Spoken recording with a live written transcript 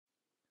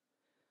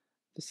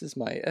This is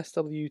my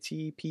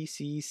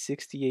SWTPC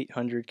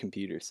 6800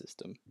 computer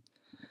system.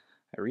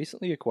 I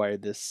recently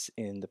acquired this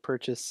in the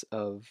purchase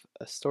of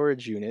a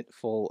storage unit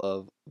full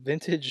of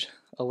vintage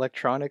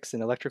electronics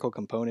and electrical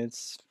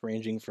components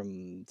ranging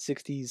from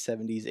 60s,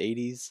 70s,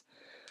 80s.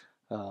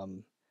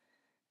 Um,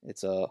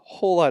 it's a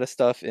whole lot of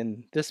stuff,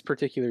 and this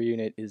particular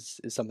unit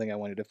is something I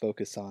wanted to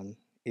focus on.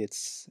 It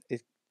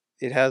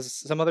has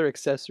some other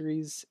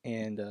accessories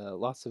and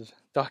lots of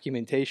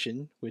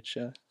documentation, which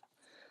I'll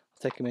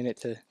take a minute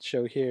to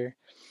show here.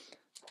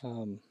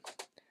 Um,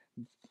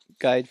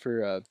 Guide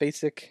for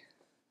basic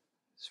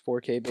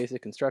 4K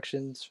basic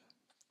instructions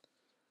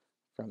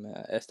from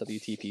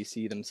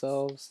SWTPC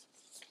themselves.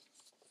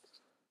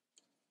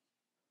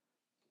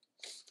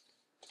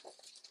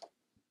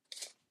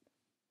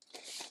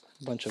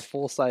 A bunch of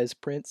full-size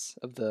prints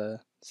of the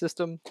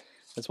system,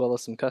 as well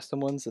as some custom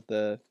ones that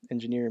the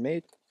engineer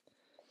made.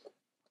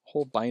 A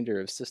whole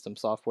binder of system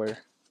software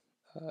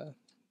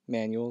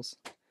manuals,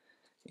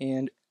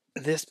 and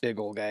this big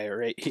old guy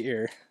right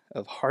here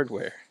of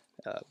hardware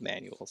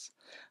manuals.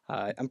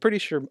 I'm pretty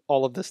sure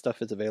all of this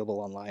stuff is available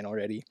online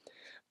already,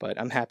 but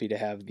I'm happy to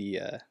have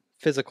the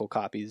physical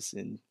copies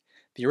and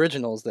the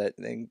originals that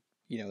the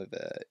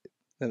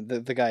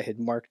guy had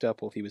marked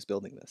up while he was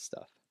building this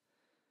stuff.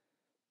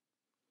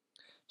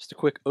 Just a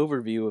quick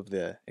overview of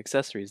the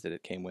accessories that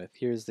it came with.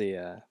 Here's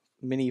the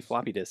mini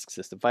floppy disk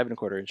system,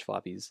 5¼ inch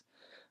floppies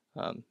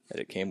that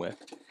it came with,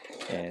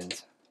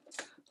 and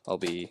I'll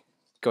be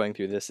going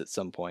through this at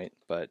some point,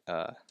 but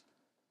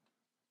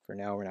for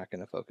now we're not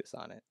going to focus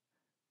on it.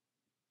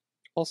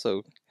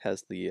 Also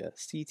has the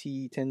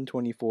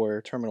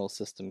CT1024 terminal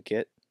system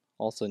kit,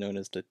 also known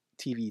as the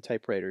TV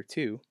typewriter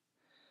 2.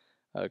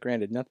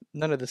 Granted,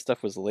 none of this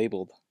stuff was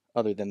labeled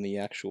other than the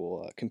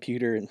actual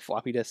computer and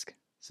floppy disk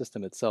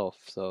system itself,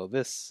 so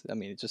this,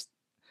 it just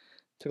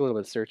took a little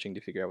bit of searching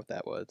to figure out what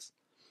that was.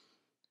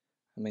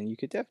 You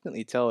could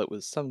definitely tell it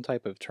was some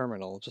type of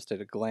terminal just at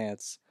a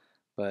glance,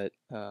 but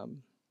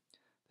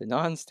the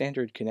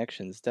non-standard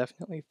connections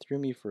definitely threw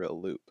me for a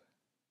loop.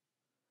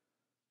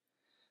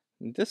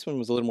 And this one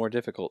was a little more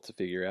difficult to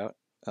figure out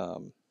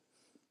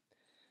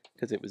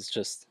because it was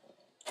just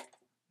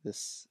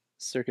this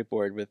circuit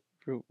board with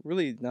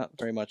really not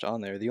very much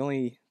on there. The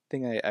only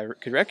thing I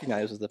could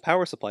recognize was the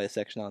power supply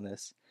section on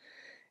this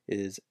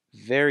is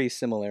very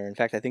similar. In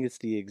fact, I think it's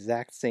the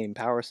exact same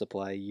power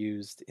supply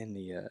used in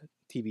the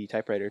TV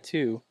typewriter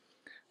 2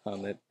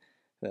 that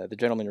the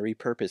gentleman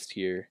repurposed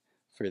here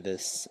for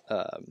this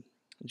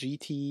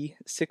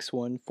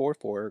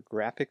GT6144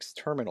 graphics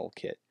terminal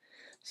kit.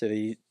 So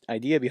the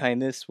idea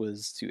behind this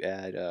was to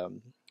add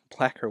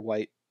black or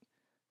white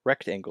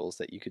rectangles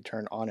that you could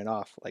turn on and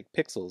off like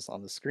pixels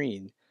on the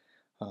screen,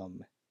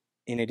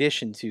 in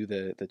addition to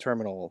the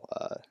terminal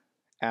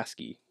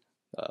ASCII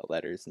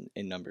letters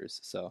and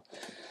numbers. So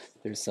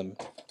there's some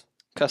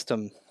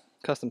custom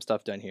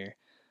stuff done here,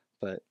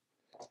 but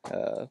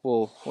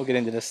we'll get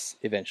into this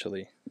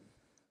eventually.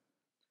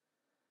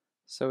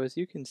 So as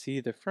you can see,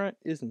 the front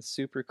isn't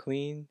super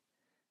clean.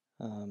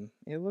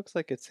 It looks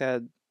like it's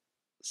had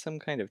some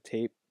kind of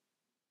tape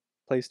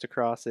placed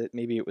across it.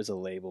 Maybe it was a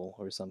label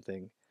or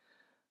something.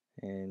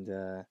 And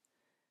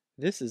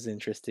this is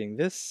interesting.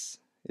 This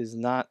is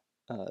not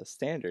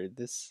standard.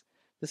 This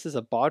is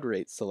a baud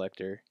rate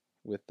selector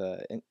with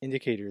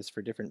indicators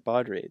for different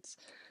baud rates.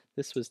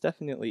 This was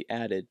definitely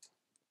added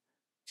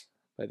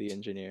by the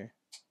engineer.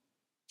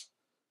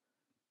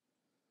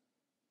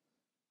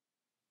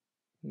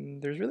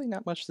 There's really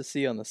not much to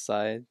see on the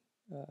side.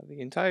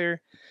 The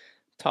entire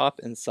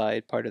top and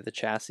side part of the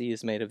chassis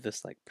is made of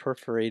this like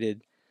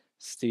perforated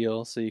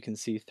steel, so you can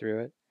see through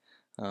it.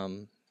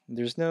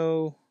 There's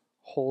no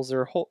holes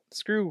or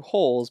screw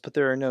holes, but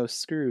there are no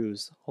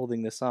screws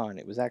holding this on.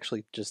 It was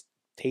actually just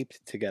taped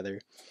together.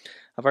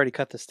 I've already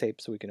cut this tape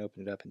so we can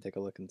open it up and take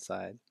a look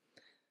inside.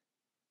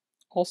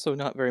 Also,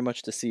 not very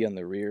much to see on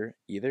the rear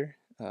either.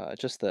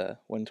 Just the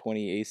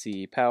 120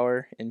 AC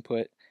power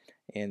input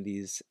and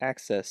these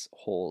access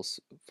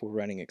holes for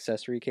running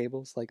accessory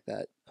cables like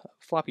that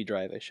floppy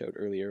drive I showed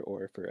earlier,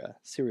 or for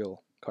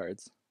serial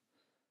cards.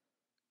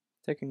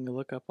 Taking a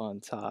look up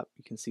on top,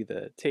 you can see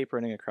the tape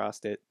running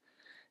across it,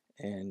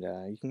 and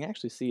you can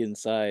actually see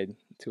inside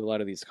to a lot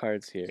of these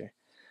cards here.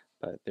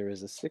 But there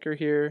is a sticker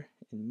here,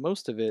 and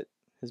most of it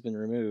has been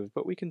removed,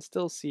 but we can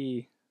still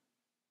see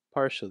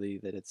partially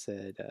that it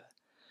said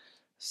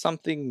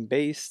something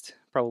based,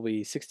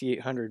 probably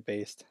 6800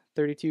 based,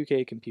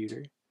 32K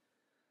computer.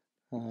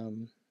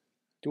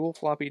 Dual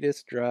floppy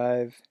disk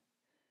drive,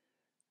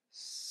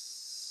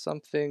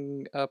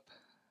 something up,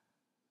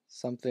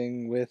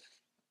 something with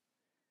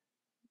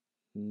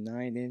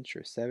 9-inch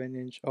or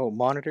 7-inch. Oh,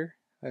 monitor.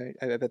 I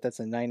bet that's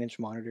a 9-inch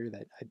monitor.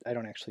 That I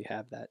don't actually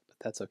have that, but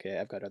that's okay.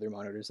 I've got other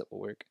monitors that will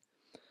work.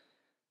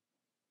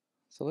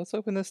 So let's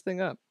open this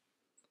thing up.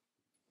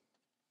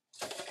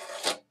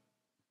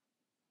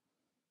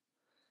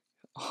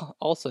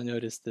 Also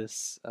notice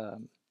this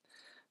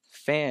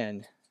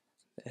fan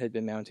that had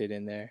been mounted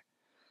in there.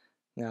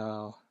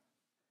 Now,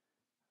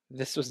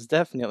 this was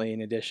definitely an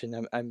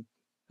addition. I'm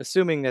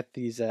assuming that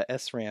these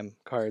SRAM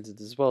cards,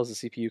 as well as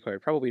the CPU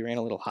card, probably ran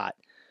a little hot.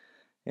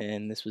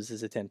 And this was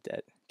his attempt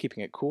at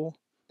keeping it cool.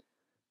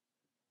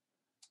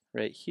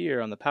 Right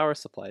here on the power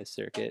supply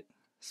circuit,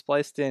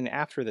 spliced in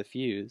after the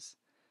fuse,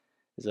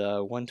 is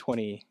a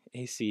 120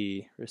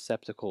 AC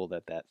receptacle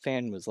that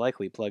fan was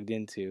likely plugged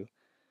into.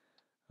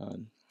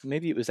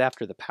 Maybe it was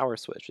after the power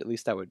switch. At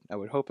least I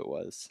would hope it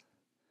was.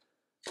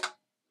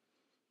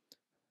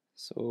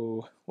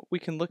 So what we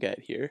can look at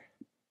here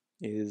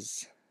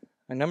is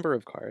a number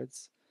of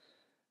cards.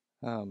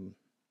 I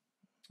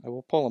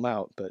will pull them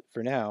out, but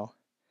for now,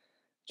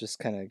 just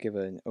kind of give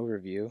an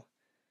overview.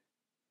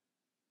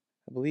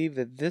 I believe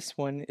that this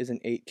one is an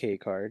 8K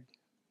card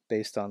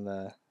based on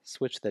the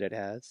switch that it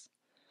has.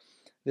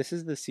 This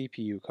is the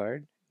CPU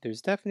card.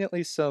 There's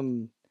definitely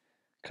some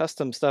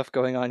custom stuff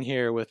going on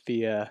here with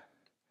the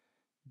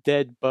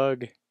dead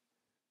bug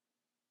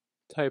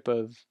type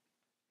of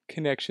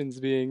connections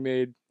being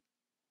made.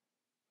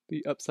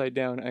 The upside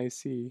down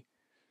IC.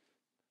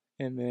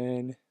 And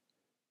then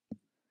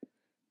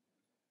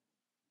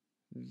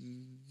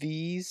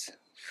these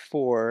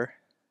four,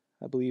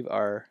 I believe,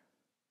 are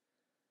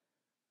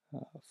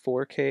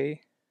 4K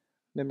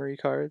memory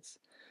cards.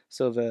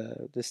 So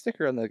the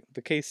sticker on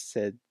the case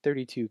said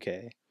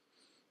 32K.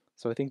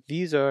 So I think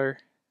these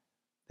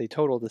they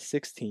total to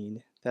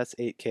 16. That's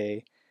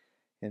 8K.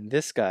 And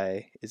this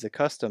guy is a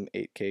custom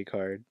 8K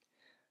card.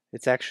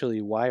 It's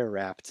actually wire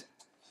wrapped.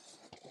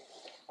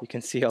 You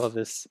can see all of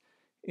this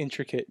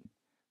intricate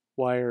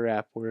wire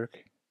wrap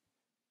work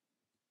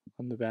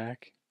on the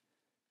back.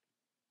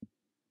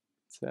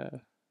 It's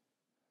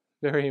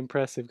very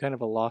impressive, kind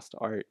of a lost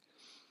art.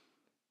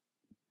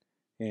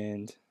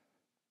 And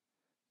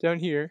down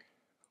here,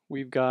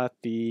 we've got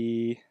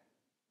the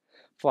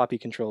floppy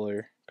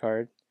controller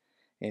card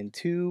and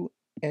two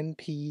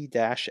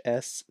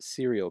MP-S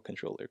serial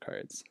controller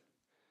cards.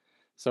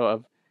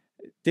 So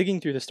digging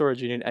through the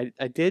storage unit,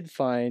 I did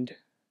find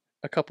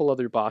a couple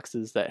other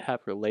boxes that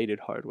have related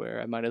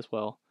hardware. I might as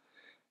well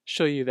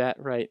show you that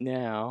right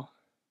now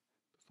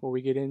before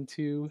we get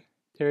into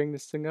tearing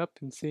this thing up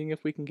and seeing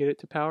if we can get it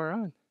to power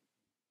on.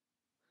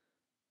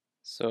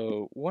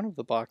 So one of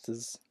the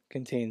boxes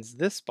contains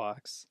this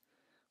box,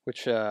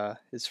 which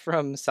is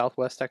from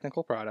Southwest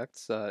Technical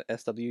Products,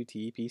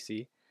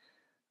 SWTPC.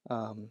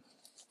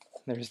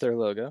 There's their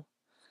logo.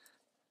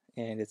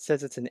 And it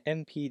says it's an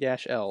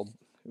MP-L.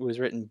 It was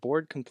written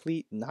board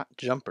complete, not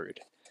jumpered.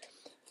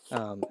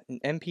 An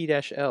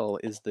MP-L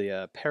is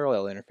the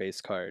parallel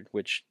interface card,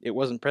 which it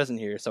wasn't present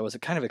here, so I was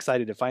kind of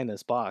excited to find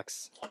this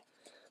box.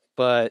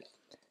 But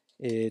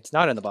it's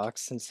not in the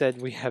box.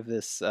 Instead, we have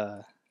this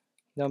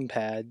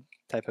numpad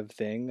type of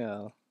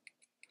thing.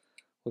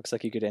 Looks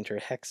like you could enter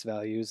hex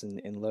values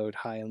and load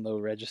high and low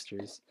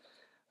registers.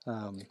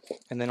 And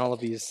then all of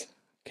these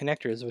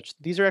connectors, which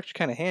these are actually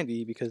kind of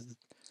handy because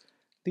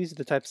these are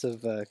the types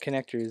of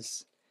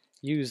connectors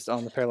used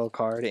on the parallel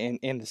card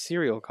and the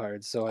serial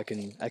cards, so I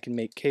can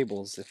make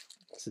cables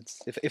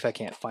if I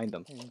can't find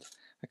them. And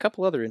a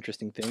couple other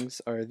interesting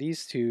things are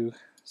these two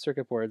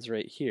circuit boards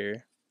right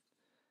here,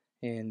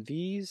 and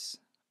these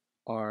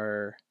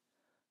are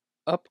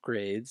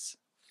upgrades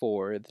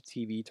for the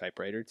TV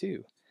typewriter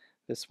 2.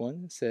 This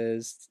one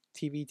says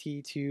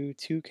TVT2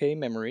 2K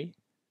memory,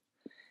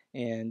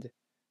 and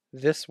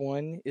this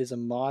one is a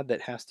mod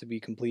that has to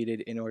be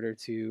completed in order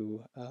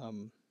to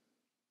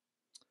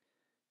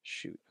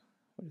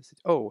what is it?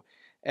 Oh,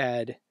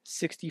 add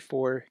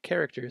 64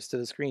 characters to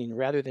the screen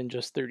rather than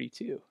just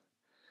 32.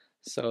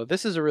 So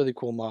this is a really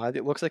cool mod.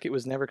 It looks like it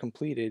was never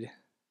completed.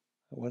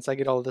 Once I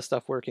get all of this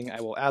stuff working,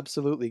 I will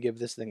absolutely give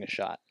this thing a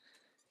shot.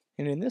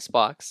 And in this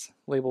box,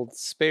 labeled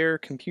spare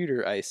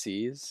computer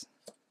ICs,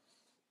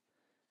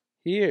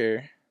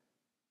 here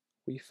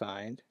we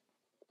find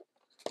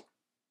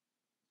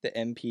the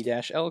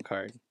MP-L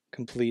card,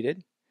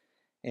 completed,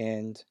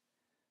 and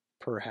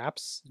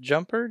perhaps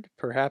jumpered,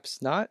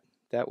 perhaps not.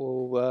 That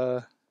will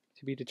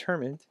to be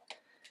determined.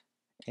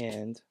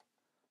 And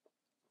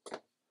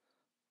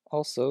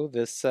also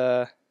this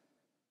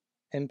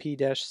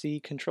MP-C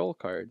control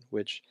card,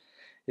 which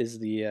is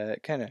the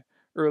kind of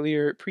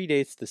earlier,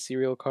 predates the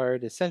serial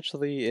card.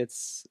 Essentially,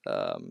 it's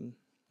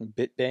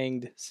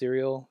bit-banged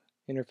serial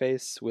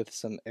interface with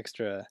some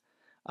extra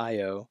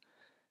I/O.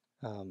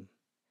 And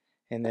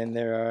then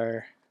there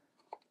are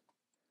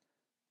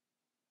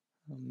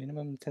a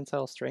minimum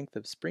tensile strength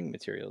of spring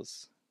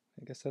materials.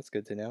 I guess that's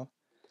good to know.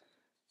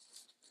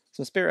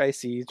 Some spare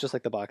ICs, just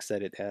like the box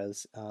said it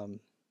has.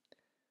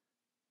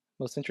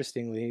 Most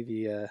interestingly,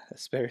 the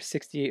spare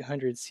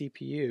 6800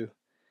 CPU, as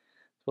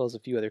well as a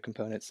few other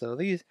components. So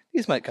these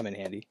might come in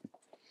handy.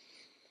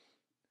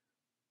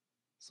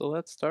 So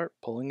let's start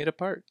pulling it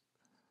apart.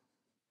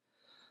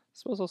 I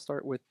suppose I'll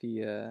start with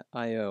the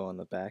I/O on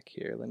the back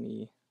here. Let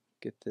me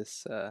get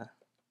this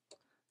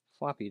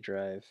floppy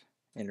drive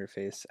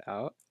interface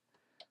out.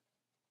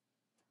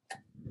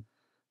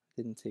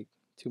 Didn't take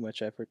too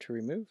much effort to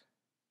remove.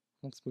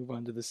 Let's move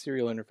on to the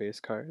serial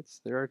interface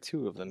cards. There are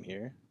two of them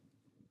here.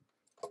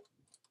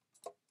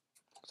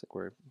 Looks like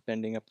we're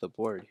bending up the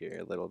board here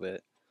a little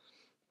bit.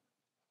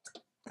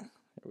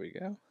 we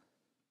go.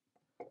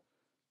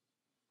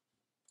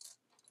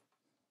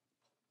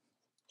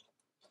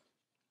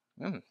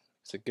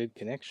 It's a good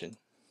connection,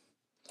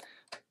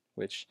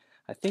 which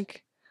I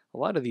think a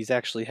lot of these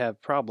actually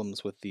have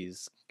problems with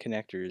these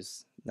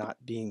connectors not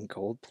being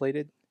gold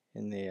plated,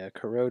 and they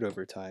corrode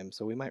over time,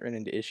 so we might run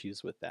into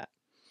issues with that.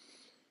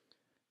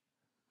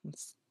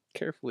 Let's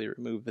carefully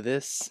remove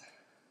this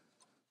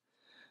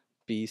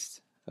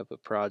beast of a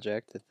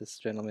project that this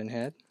gentleman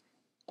had.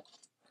 I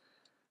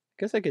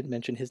guess I could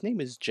mention his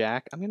name is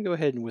Jack. I'm gonna go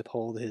ahead and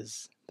withhold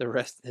his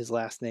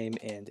last name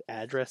and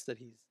address that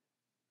he's.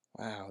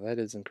 Wow, that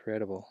is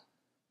incredible.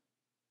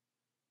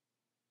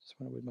 Just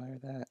want to admire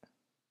that.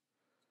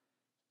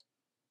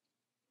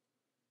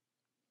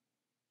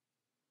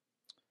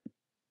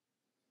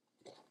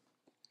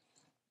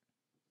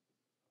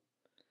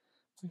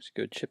 I should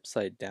go chip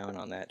side down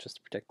on that just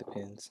to protect the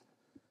pins.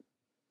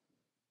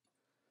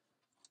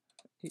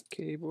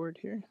 8K board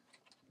here.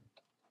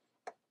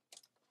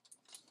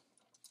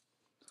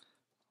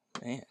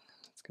 Man,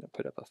 it's gonna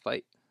put up a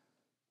fight.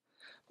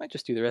 Might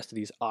just do the rest of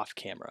these off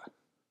camera.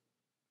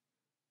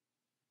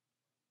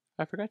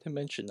 I forgot to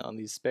mention on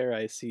these spare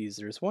ICs,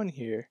 there's one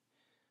here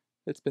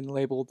that's been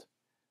labeled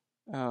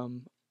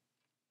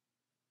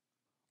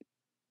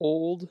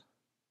old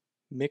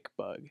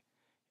MicBug,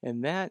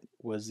 and that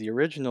was the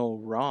original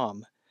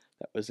ROM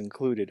that was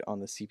included on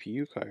the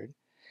CPU card.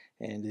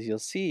 And as you'll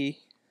see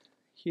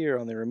here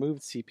on the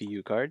removed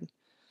CPU card,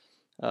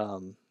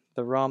 the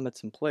ROM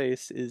that's in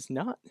place is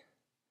not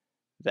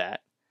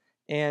that,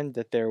 and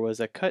that there was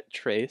a cut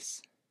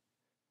trace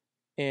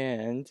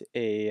and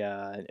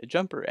a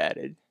jumper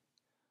added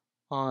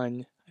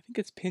on, I think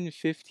it's pin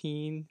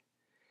 15.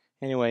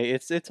 Anyway,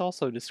 it's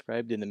also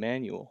described in the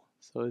manual,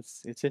 so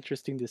it's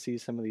interesting to see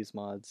some of these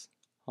mods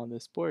on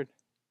this board.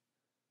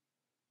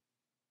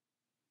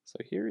 So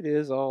here it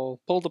is, all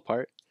pulled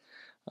apart.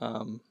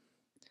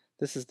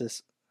 This is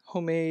this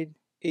homemade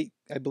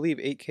I believe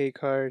 8K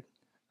card,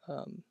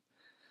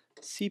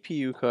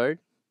 CPU card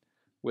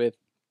with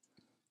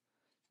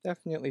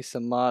definitely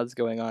some mods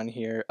going on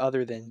here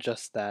other than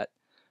just that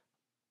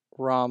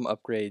ROM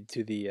upgrade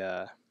to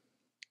the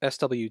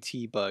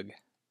SWT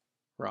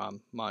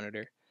ROM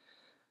monitor.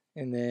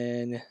 And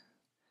then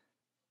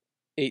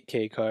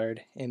 8K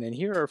card. And then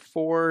here are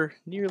 4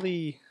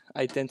 nearly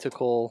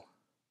identical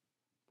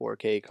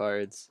 4K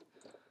cards.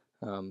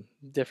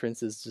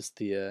 Difference is just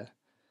the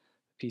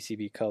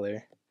PCB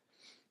color.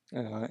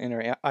 And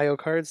our I/O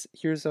cards,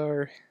 here's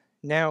our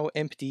now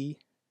empty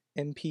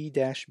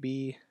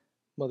MP-B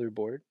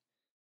motherboard.